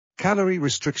Calorie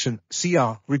restriction,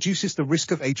 CR, reduces the risk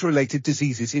of age-related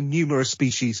diseases in numerous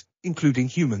species, including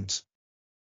humans.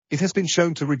 It has been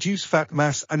shown to reduce fat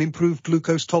mass and improve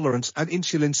glucose tolerance and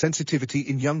insulin sensitivity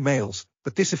in young males,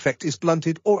 but this effect is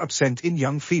blunted or absent in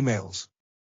young females.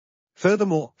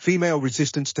 Furthermore, female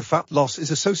resistance to fat loss is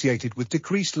associated with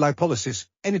decreased lipolysis,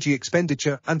 energy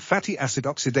expenditure and fatty acid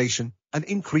oxidation, and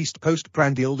increased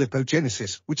postprandial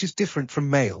lipogenesis, which is different from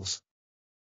males.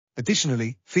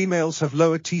 Additionally, females have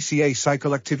lower TCA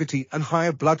cycle activity and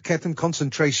higher blood ketone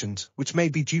concentrations, which may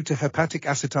be due to hepatic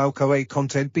acetyl-CoA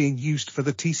content being used for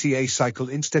the TCA cycle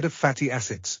instead of fatty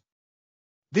acids.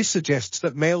 This suggests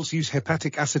that males use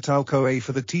hepatic acetyl-CoA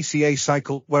for the TCA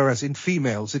cycle, whereas in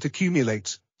females it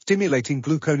accumulates, stimulating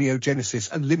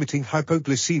gluconeogenesis and limiting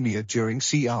hypoglycemia during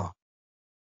CR.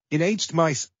 In aged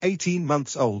mice, 18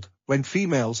 months old, when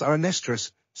females are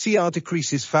anestrous, CR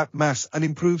decreases fat mass and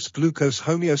improves glucose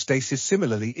homeostasis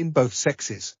similarly in both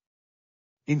sexes.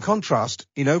 In contrast,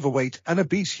 in overweight and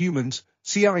obese humans,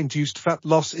 CR-induced fat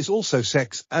loss is also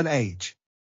sex and age.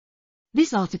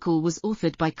 This article was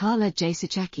authored by Karla J.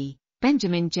 Suchacki,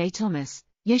 Benjamin J. Thomas,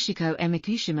 Yoshiko M.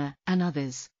 Ikushima, and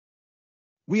others.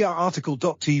 We are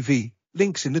article.tv,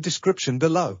 links in the description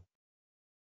below.